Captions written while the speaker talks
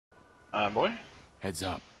Boy? Heads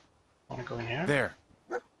up. Wanna go in here? There.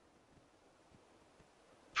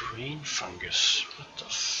 Brain fungus. What the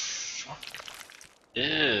fuck?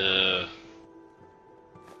 Ew.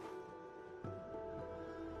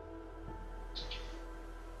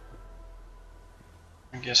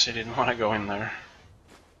 I guess he didn't want to go in there.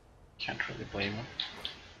 Can't really blame him.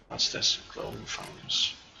 What's this? Glowing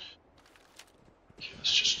fungus. Okay,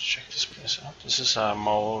 let's just check this place out. This is a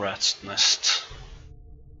mole rat's nest.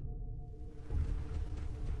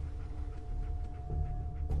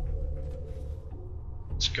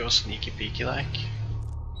 Let's go sneaky peeky like.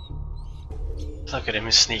 Look at him,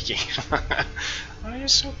 he's sneaky. Oh, you're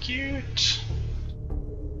so cute.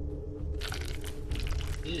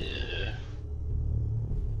 Yeah.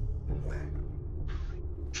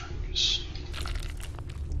 Fungus.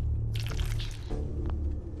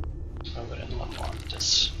 I wouldn't want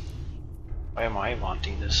this. Why am I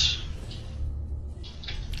wanting this?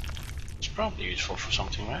 It's probably useful for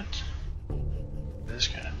something, right? This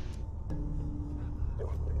guy.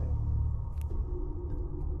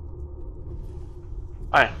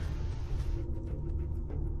 Hi.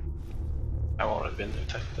 I've already been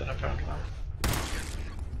detected apparently.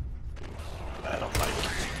 I don't like it.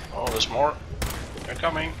 Oh, there's more. They're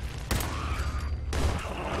coming.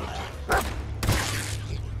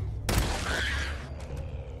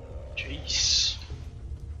 Jeez.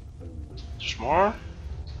 There's more?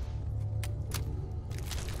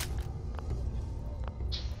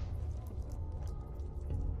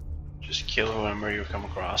 Just kill whoever you come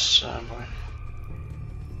across, boy.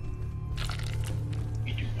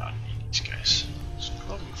 We do not need these guys. There's a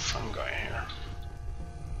glowing fungi here.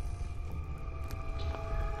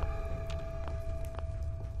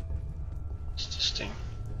 What's this thing?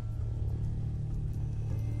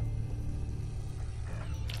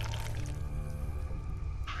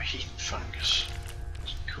 Brain fungus.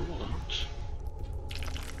 It's coolant.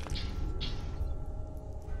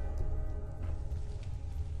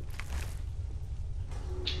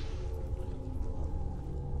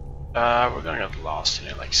 We're gonna get lost in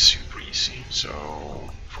it like super easy, so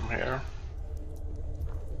from here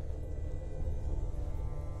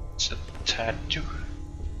it's a tad too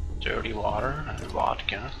dirty water and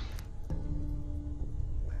vodka.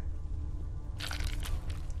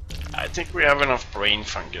 I think we have enough brain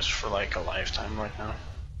fungus for like a lifetime right now.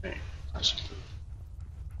 Hey, that's something.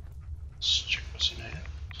 Let's check what's in here.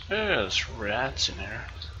 Yeah, there's rats in here.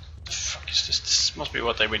 What the fuck is this? This must be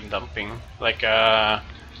what they've been dumping. Like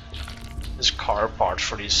this car parts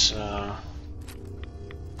for these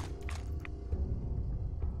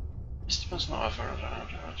Estimates now offer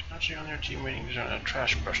technology on your team waiting to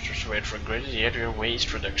trash busters wait for a greater area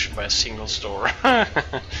waste reduction by a single store. Yeah,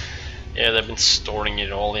 they've been storing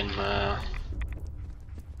it all in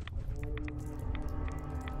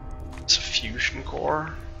it's a fusion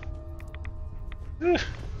core.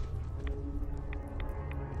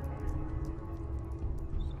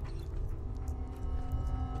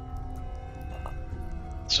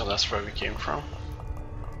 So that's where we came from.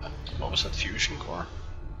 What was that fusion core?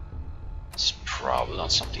 It's probably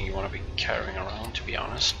not something you want to be carrying around, to be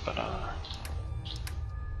honest, but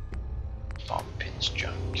bomb pins,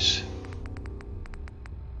 junks.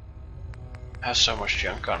 I have so much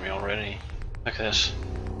junk on me already. Look at this.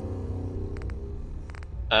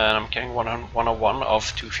 And I'm getting 101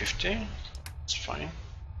 of 250. It's fine.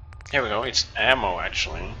 Here we go, it's ammo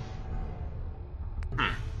actually.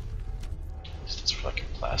 That's for like a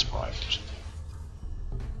plasma rifle or something.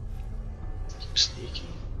 Keep sneaking.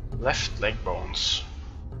 Left leg bones.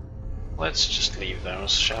 Let's just leave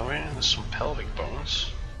those, shall we? There's some pelvic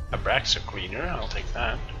bones. A Braxa cleaner, I'll take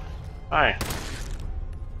that. Hi.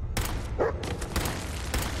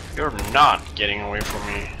 You're not getting away from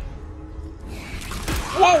me.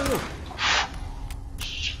 Whoa!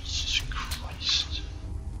 Jesus Christ.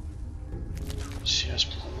 CS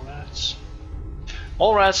mole rats.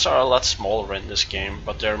 Mole rats are a lot smaller in this game,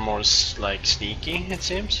 but they're more like sneaky, it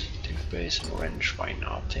seems. Toothpaste and wrench, why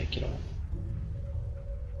not? Take it all.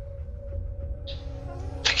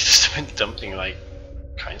 Look at this, they've been dumping like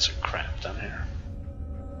kinds of crap down here.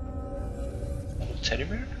 A teddy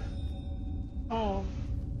bear? Oh.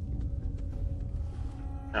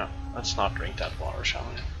 No, let's not drink that water, shall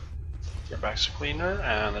we? Your back's a cleaner,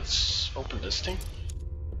 and let's open this thing.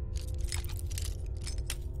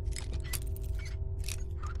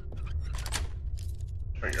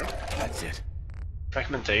 There we go. That's it.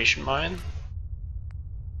 Fragmentation mine.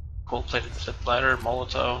 Gold-plated flip ladder,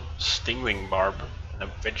 molotov, stingwing barb, and a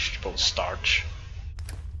vegetable starch.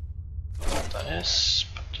 I don't know what that is,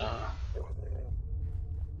 but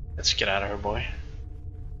let's get out of here, boy.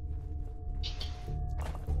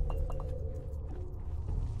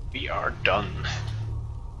 We are done.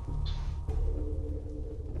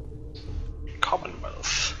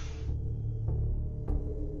 Commonwealth.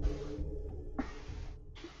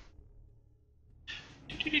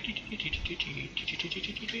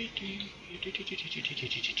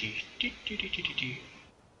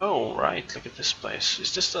 Oh right, look at this place.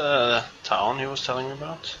 Is this the town he was telling me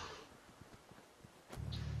about?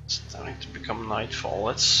 It's starting to become nightfall.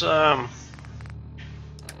 Let's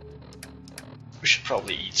we should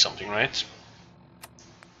probably eat something, right?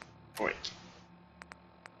 Wait.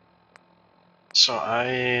 So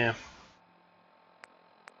I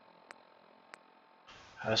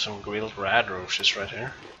have some grilled rad roaches right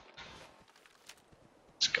here.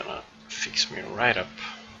 It's gonna fix me right up.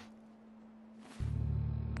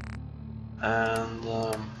 And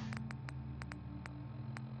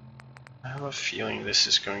I have a feeling this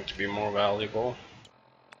is going to be more valuable.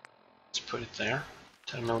 Let's put it there.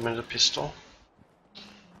 10mm pistol.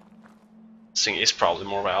 This thing is probably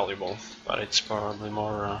more valuable, but it's probably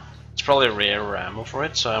more. It's probably rare ammo for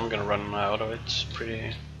it, so I'm gonna run out of it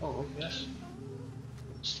pretty. Oh yes.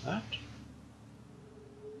 What's that?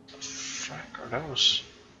 What the frack are those?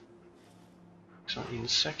 Some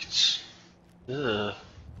insects. Ugh.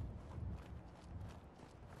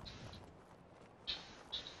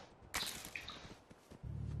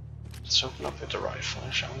 Let's open up with the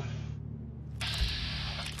rifle, shall we?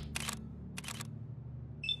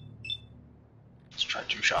 Let's try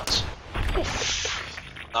 2 shots. Oof.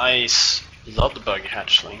 Nice! Love the bug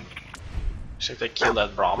hatchling. See if they kill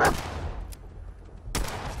that Brahmin.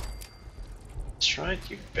 That's right,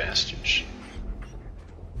 you bastards.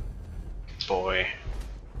 Boy.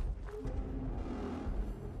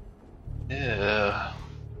 Yeah.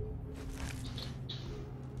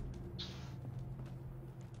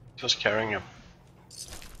 Just carrying a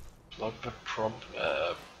plug prob,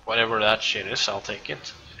 whatever that shit is, I'll take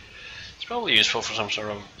it. It's probably useful for some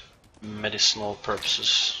sort of medicinal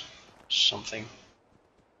purposes. Something.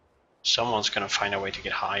 Someone's gonna find a way to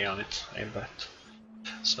get high on it, I bet.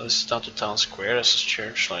 So this is down to town square. There's a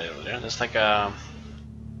church right over there. There's like a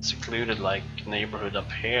secluded like neighborhood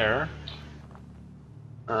up here.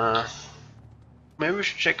 Maybe we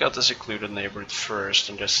should check out the secluded neighborhood first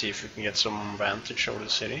and just see if we can get some vantage over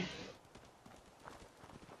the city.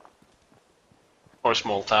 Or a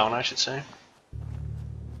small town, I should say.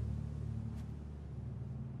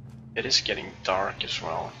 It is getting dark as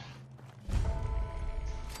well.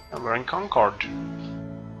 And we're in Concord.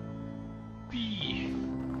 Whee.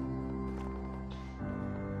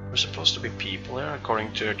 We're supposed to be people here,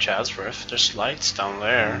 according to Chadsworth. There's lights down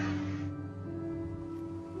there.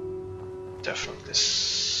 Definitely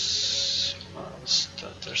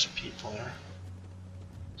that there's people there.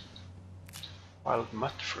 Wild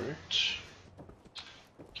mud fruit.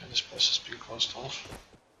 Okay, this place has been closed off.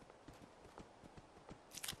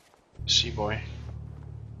 Sea boy.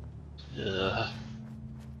 Yeah.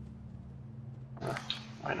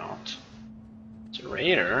 Why not? It's a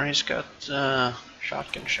raider. He's got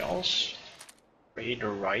shotgun shells,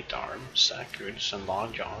 raider right arm, sack goods, and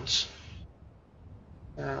long johns.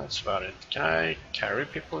 That's about it. Can I carry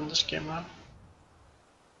people in this game now?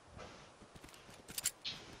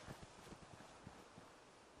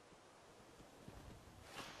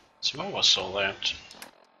 So what was all that?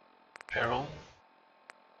 Peril?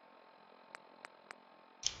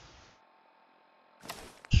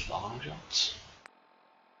 Long johns?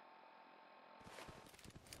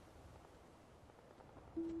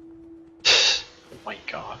 Oh my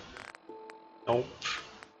god. Nope.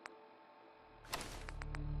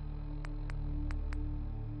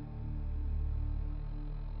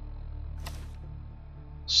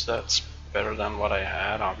 So that's better than what I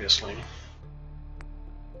had, obviously.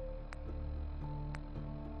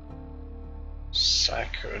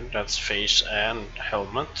 Sack hood, that's face and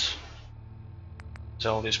helmet.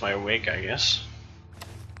 Sell this my wig, I guess.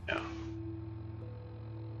 Yeah.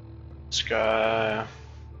 It's got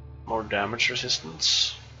more damage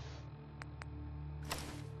resistance.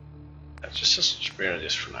 Let's just spare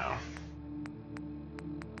this for now.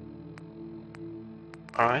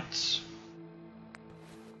 Alright.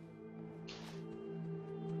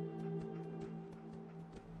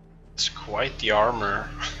 It's quite the armor.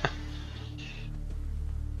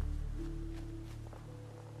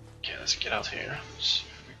 Okay, let's get out here. See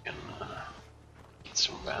if we can get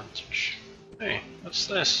some vantage. Hey, what's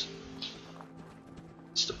this?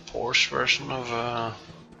 It's the Porsche version of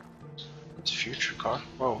its future car.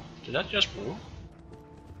 Whoa, did that just move?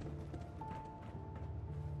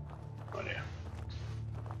 Oh dear.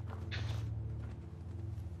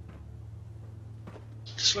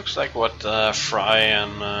 This looks like what Fry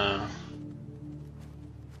and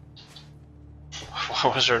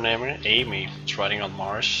What was her name? Amy. It's riding on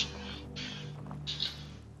Mars.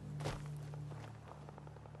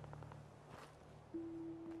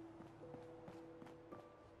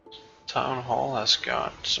 Town Hall has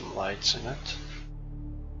got some lights in it.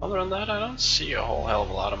 Other than that, I don't see a whole hell of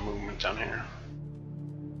a lot of movement down here.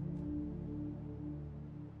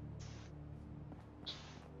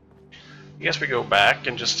 I guess we go back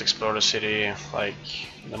and just explore the city like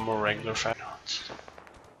in a more regular fashion. What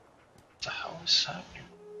the hell is happening?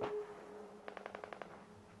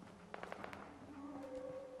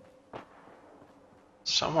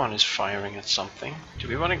 Someone is firing at something. Do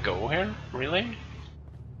we want to go here? Really?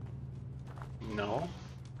 No.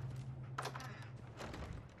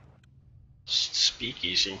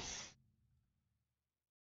 Speakeasy.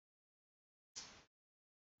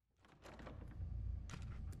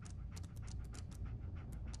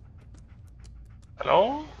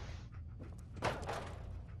 Hello?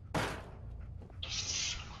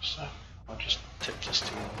 What's that? I'll just tip this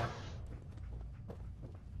thing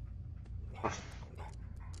over.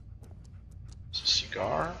 It's a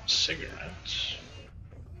cigar, cigarette.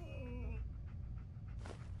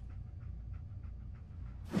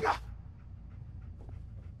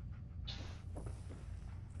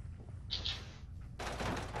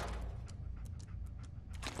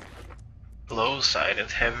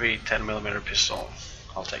 Low-sided, heavy 10mm pistol.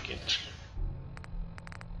 I'll take it.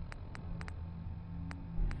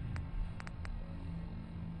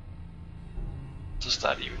 What does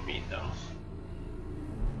that even mean, though?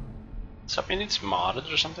 Does that mean it's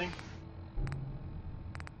modded or something?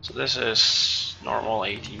 So this is normal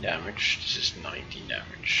 18 damage, this is 19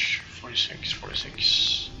 damage, 46,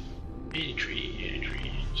 46, 83,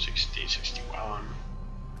 83, 60, 61.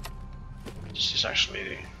 This is actually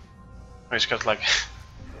the... Oh, it's got like...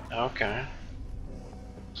 okay.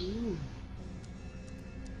 Ooh.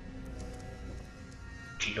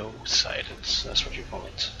 Glow-sided, that's what you call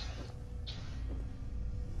it.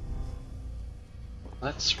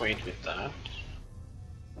 Let's wait with that.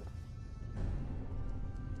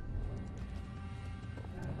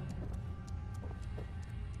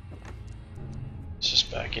 This is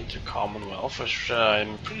back into Commonwealth, which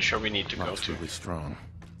I'm pretty sure we need to go to. Really strong.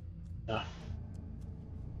 Yeah.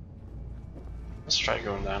 Let's try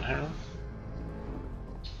going down here.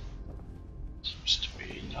 Seems to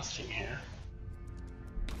be nothing here.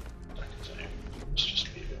 Let's just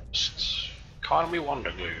leave it. Economy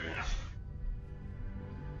Wonder Glue.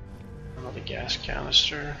 Another gas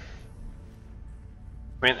canister.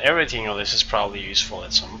 I mean, everything of this is probably useful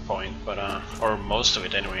at some point, but or most of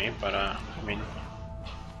it anyway. But I mean,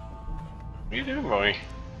 what are you doing, boy?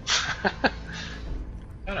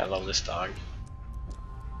 God, I love this dog.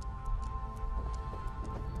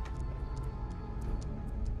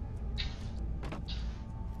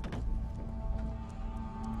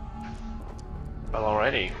 Well,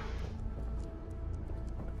 already.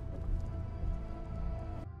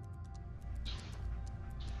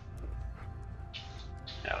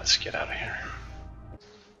 Yeah, let's get out of here.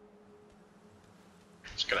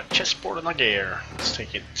 It's got a chessboard and a gear. Let's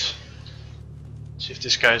take it. See if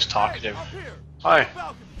this guy is talkative. Hi.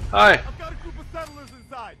 Hi. I've got a group of settlers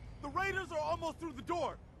inside. The raiders are almost through the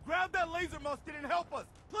door. Grab that laser musket and help us,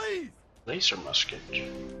 please. Laser musket.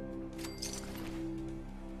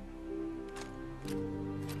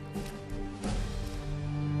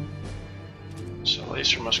 So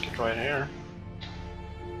laser musket right here.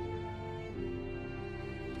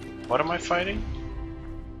 What am I fighting?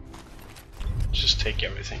 Just take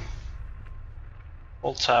everything.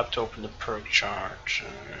 Hold tab to open the perk charge.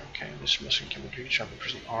 Okay, this musket can be recharged by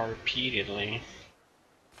pressing R repeatedly.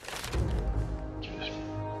 Okay.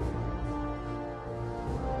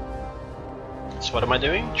 So what am I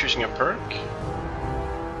doing? Choosing a perk?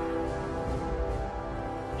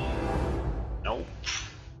 Nope.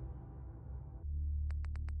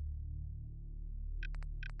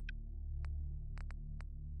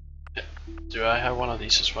 Do I have one of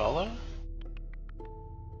these as well though?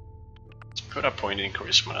 Let's put a point in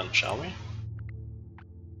charisma then, shall we?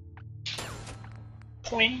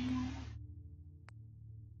 Point.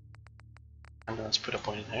 And then let's put a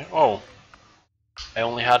point in there. Oh! I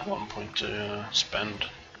only had 1 point to spend.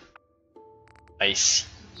 I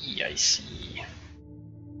see, I see.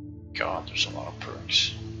 God, there's a lot of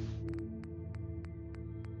perks.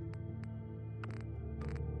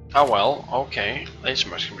 Oh well, okay. Laser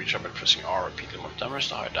musket can reach up by pressing R repeatedly. More damage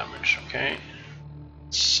to higher damage, okay.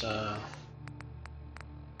 Let's put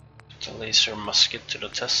the laser musket to the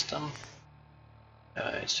test then.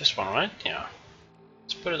 It's this one, right? Yeah.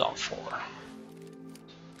 Let's put it on 4.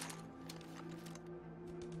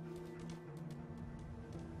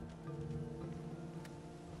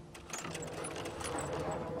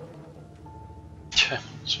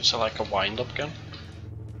 So it's like a wind-up gun.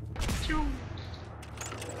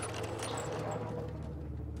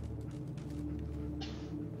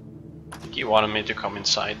 I think he wanted me to come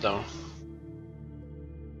inside though.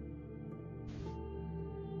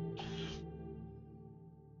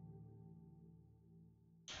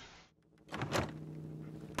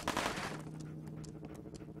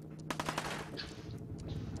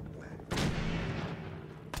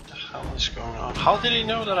 What the hell is going on? How did he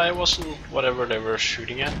know that I wasn't whatever they were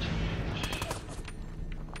shooting at?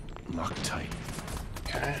 Lock tight.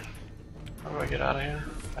 Okay. How do I get out of here?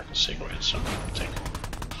 I can cigarettes, so I'll take them.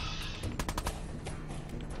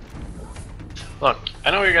 Look, I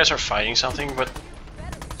know you guys are fighting something, but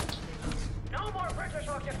No more British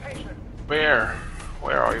occupation. where?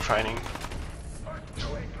 Where are you fighting?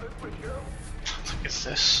 Look at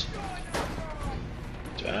this.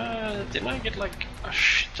 Didn't I get like a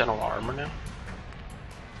shit ton of armor now?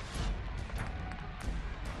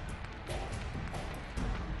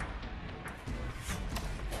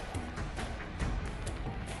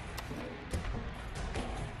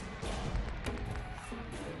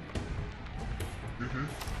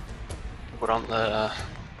 Put on the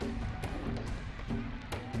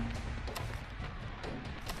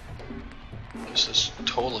this is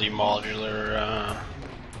totally modular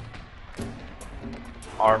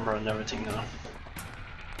armor and everything now.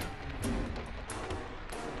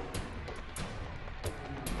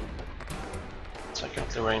 So I'm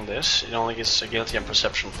currently wearing this. It only gets agility and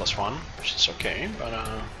perception +1, which is okay, but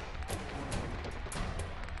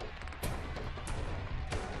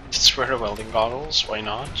let's wear the welding goggles, why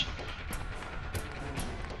not?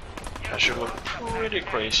 I should look pretty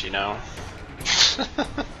crazy now.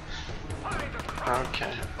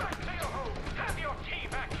 Okay.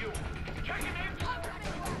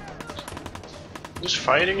 Who's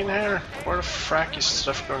fighting in here? Where the frack is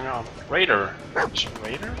stuff going on? Raider! Is it a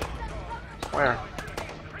raider? Where?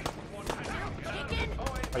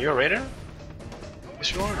 Are you a raider?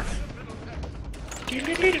 Yes you are.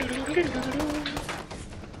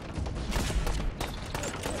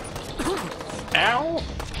 Ow!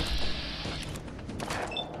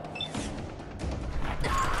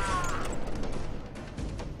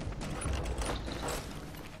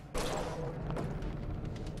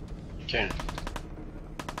 Okay.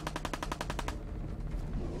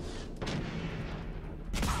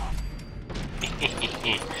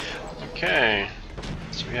 Okay.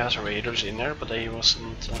 So he has raiders in there, but they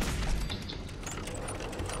wasn't.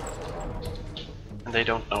 And they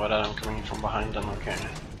don't know that I'm coming from behind them. Okay.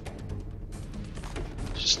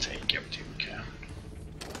 Just take everything we can.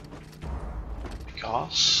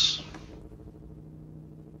 Because.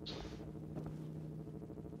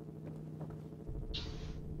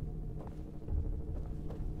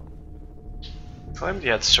 Claimed he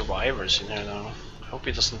had survivors in there though. I hope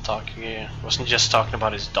he doesn't talk again. Wasn't just talking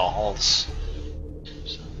about his dolls.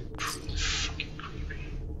 So pretty fucking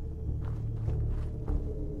creepy.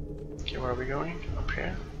 Okay, where are we going? Up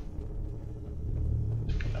here?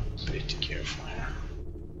 Be a bit careful here.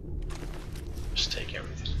 Just take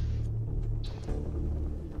everything.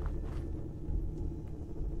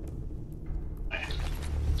 Okay.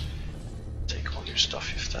 Take all your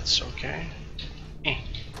stuff if that's okay.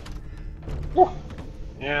 Woo!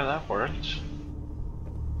 Yeah, that worked.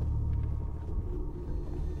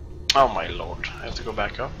 Oh my lord, I have to go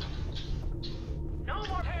back up. No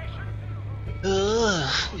more patience.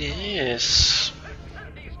 Ugh, yes.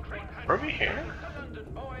 Are we here? London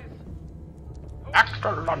boys. Back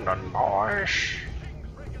to London, boys.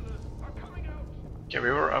 Regulars are coming out. Okay,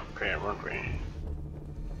 we were up here, weren't we?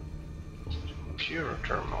 Computer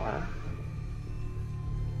terminal, huh?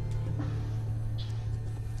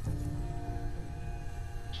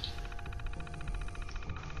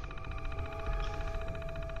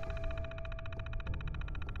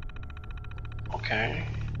 Okay.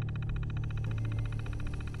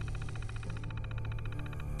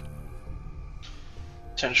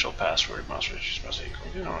 Potential password must reach must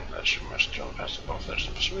equal. You know that should must tell pass to both letters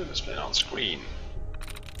and possibly display on screen.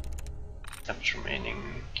 Attempts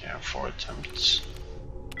remaining. Yeah, 4 attempts.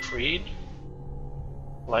 Creed.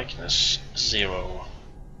 Likeness 0.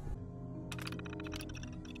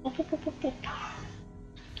 Boop, boop, boop, boop, boop.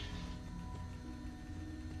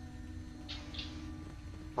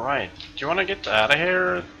 Right, do you want to get out of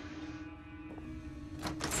here?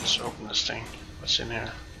 Let's open this thing. What's in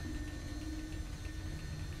here?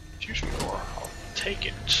 Excuse me, or I'll take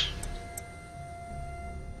it.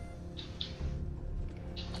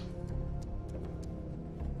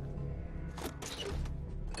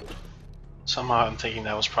 Somehow I'm thinking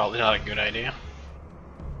that was probably not a good idea.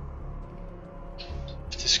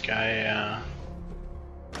 If this guy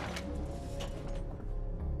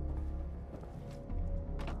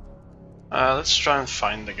Let's try and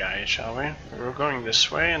find the guy, shall we? We were going this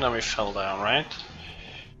way and then we fell down, right?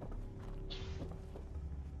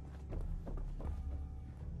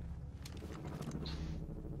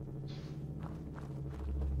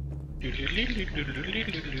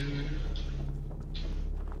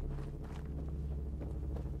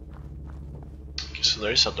 Okay, so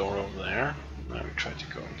there is a door over there. Now we tried to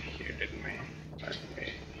go in here, didn't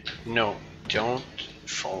we? No, don't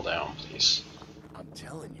fall down, please. I'm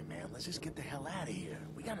telling you, man, let's just get the hell out of here.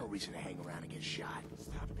 We got no reason to hang around and get shot.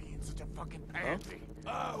 Stop being such a fucking pansy.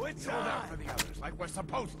 Oh, it's Hold out on. for the others like we're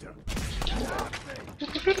supposed to.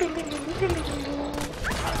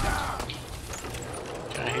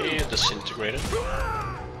 Can I hear you disintegrated?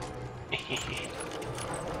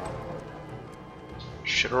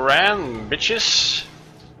 Should've ran, bitches!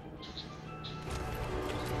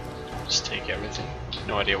 Just take everything.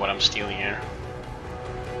 No idea what I'm stealing here.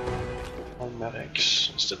 All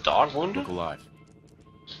medics. Is the dog wounded? Look alive.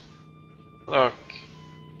 Look.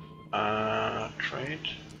 Trade?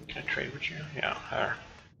 Can I trade with you? Yeah, here.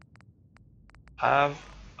 Have,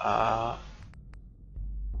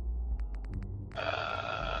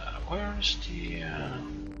 where is the,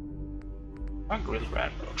 a grilled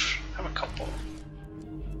radroach? Have a couple.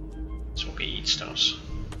 So we eat those.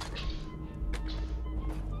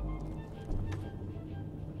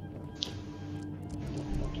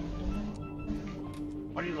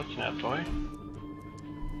 What are you looking at, boy?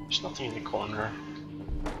 There's nothing in the corner.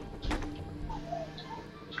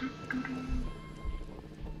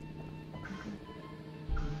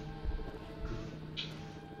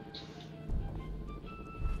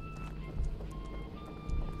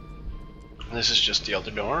 This is just the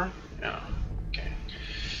other door? Yeah, okay.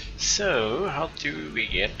 So, how do we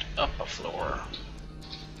get up a floor?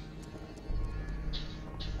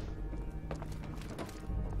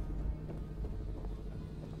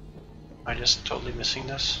 Am I just totally missing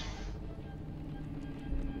this?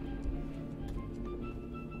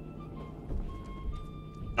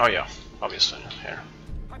 Oh yeah, obviously, here.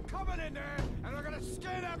 I'm coming in there, and I'm gonna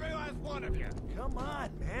skin every last one of you. Come on,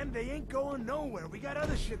 man. They ain't going nowhere. We got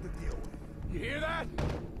other shit to deal with. You hear that?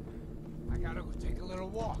 I gotta go take a little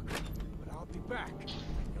walk, but I'll be back.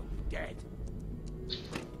 You'll be dead.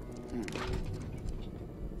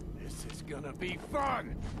 This is gonna be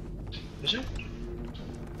fun. Is it?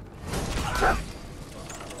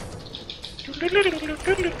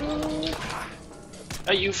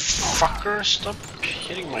 Hey, you fucker, stop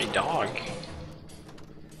hitting my dog.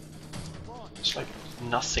 There's like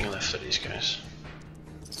nothing left of these guys.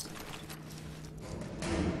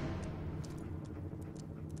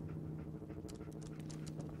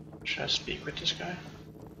 Should I speak with this guy?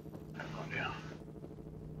 I have no idea.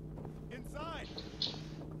 Inside.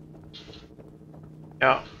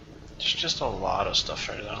 Yeah, there's just a lot of stuff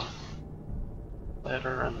right now.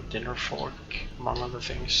 Letter and a dinner fork, among other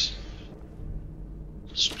things.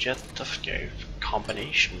 It's jet of the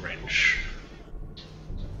combination wrench.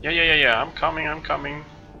 Yeah, I'm coming.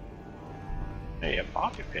 Hey, a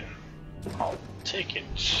bobby pin. I'll take it.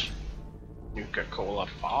 Nuka-Cola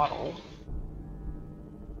bottle.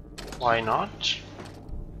 Why not?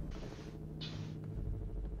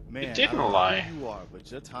 Man, It didn't I don't know lie. who you are,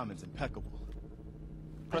 but your timing's impeccable.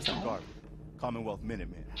 Preston hell? Garvey, Commonwealth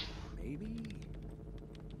Minuteman. Maybe.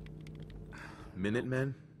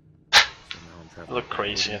 Minutemen? I look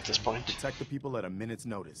crazy at this point. Protect the people at a minute's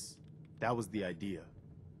notice. That was the idea.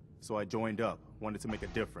 So I joined up, wanted to make a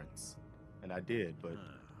difference. And I did, but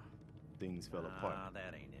things fell apart.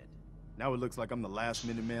 That ain't it. Now it looks like I'm the last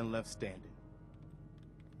Minuteman left standing.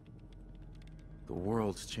 The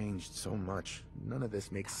world's changed so much. None of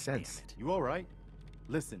this makes sense. You alright?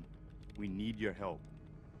 Listen, we need your help.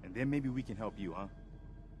 And then maybe we can help you, huh?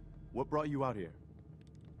 What brought you out here?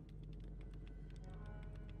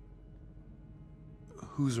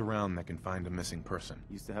 Who's around that can find a missing person?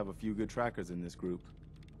 Used to have a few good trackers in this group.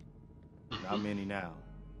 Not many now.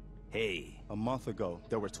 Hey. A month ago,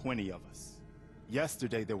 there were 20 of us.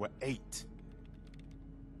 Yesterday, there were 8.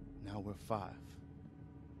 Now we're 5.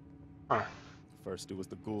 Huh. First it was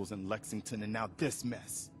the ghouls in Lexington, and now this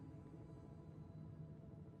mess.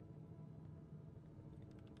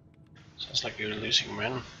 Sounds like you're losing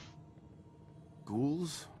men.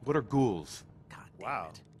 Ghouls? What are ghouls? God damn Wow.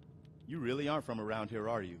 it. You really aren't from around here,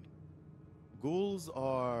 are you? Ghouls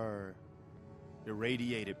are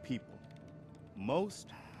irradiated people. Most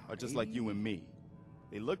are just like you and me.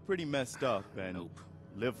 They look pretty messed up and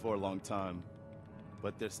live for a long time,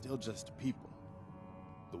 but they're still just people.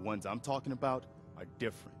 The ones I'm talking about are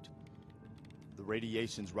different. The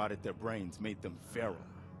radiations rotted their brains, made them feral.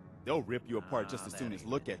 They'll rip you apart just as soon as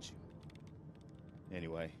look at you.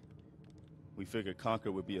 Anyway, We figured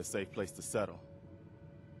Concord would be a safe place to settle.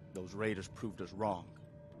 Those raiders proved us wrong.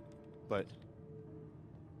 But,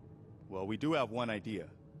 well, we do have one idea.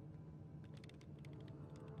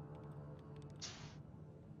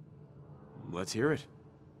 Let's hear it.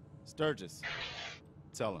 Sturgis,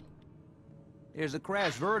 tell him. There's a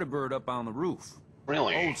crashed vertibird up on the roof.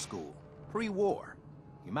 Really? Old school. Pre-war.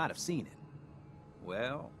 You might have seen it.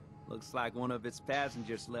 Well, looks like one of its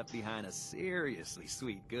passengers left behind a seriously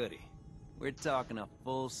sweet goodie. We're talking a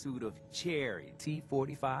full suit of cherry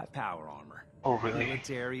T-45 power armor. Oh, really?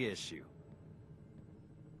 Military issue.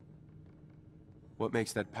 What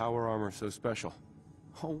makes that power armor so special?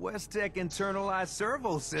 A West-Tech internalized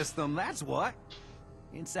servo system, that's what.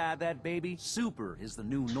 Inside that baby, super is the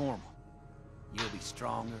new normal. You'll be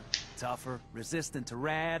stronger, tougher, resistant to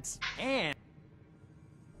rads, and...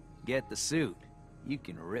 get the suit. You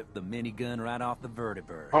can rip the minigun right off the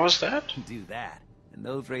vertibird. What was that? Do that, and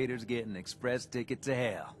those raiders get an express ticket to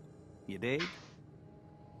hell. You dig?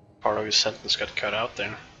 Part of his sentence got cut out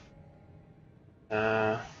there.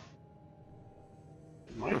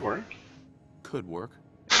 It might work. Could work.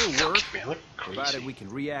 It'll work, May look provided crazy. we can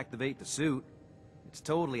reactivate the suit. It's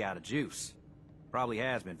totally out of juice. Probably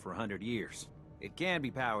has been for 100 years. It can be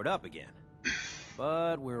powered up again,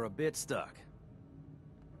 but we're a bit stuck.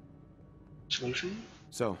 Solution?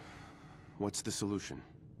 So, what's the solution?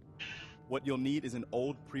 What you'll need is an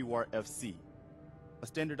old pre-war FC. A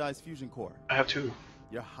standardized fusion core. I have two.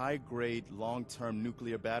 Your high-grade, long-term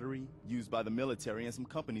nuclear battery used by the military and some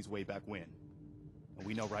companies way back when. And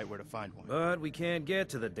we know right where to find one. But we can't get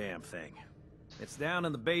to the damn thing. It's down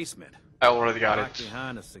in the basement. I already got locked it.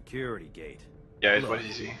 behind a security gate. Yeah, it Look, was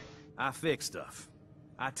easy. I fix stuff.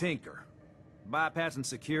 I tinker. Bypassing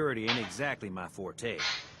security ain't exactly my forte.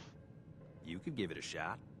 You could give it a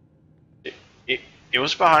shot. It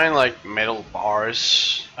was behind like metal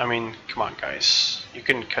bars. I mean, come on, guys. You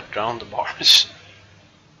can cut down the bars.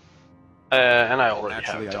 And I already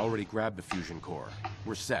Actually, have I them. already grabbed the fusion core.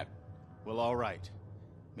 We're set. Well, all right.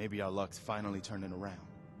 Maybe our luck's finally turning around.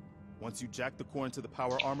 Once you jack the core into the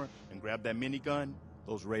power armor and grab that minigun,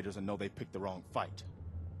 those raiders will know they picked the wrong fight.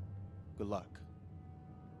 Good luck.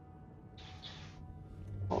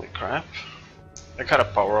 Holy crap. I got a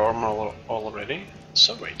power armor already.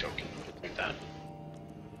 Subway token. Like that.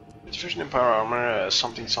 It's fusion and power armor,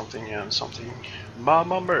 something something and something.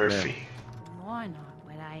 Mama Murphy. You're not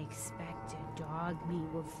what I expected dog meat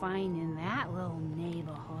would find in that little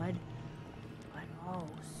neighborhood. But oh,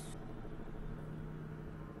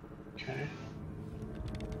 Okay.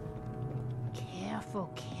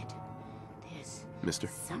 careful, kid. There's Mister?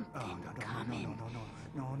 something coming.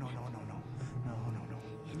 No.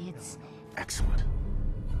 And it's Excellent.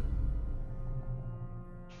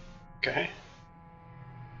 Okay.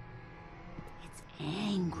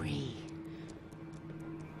 angry.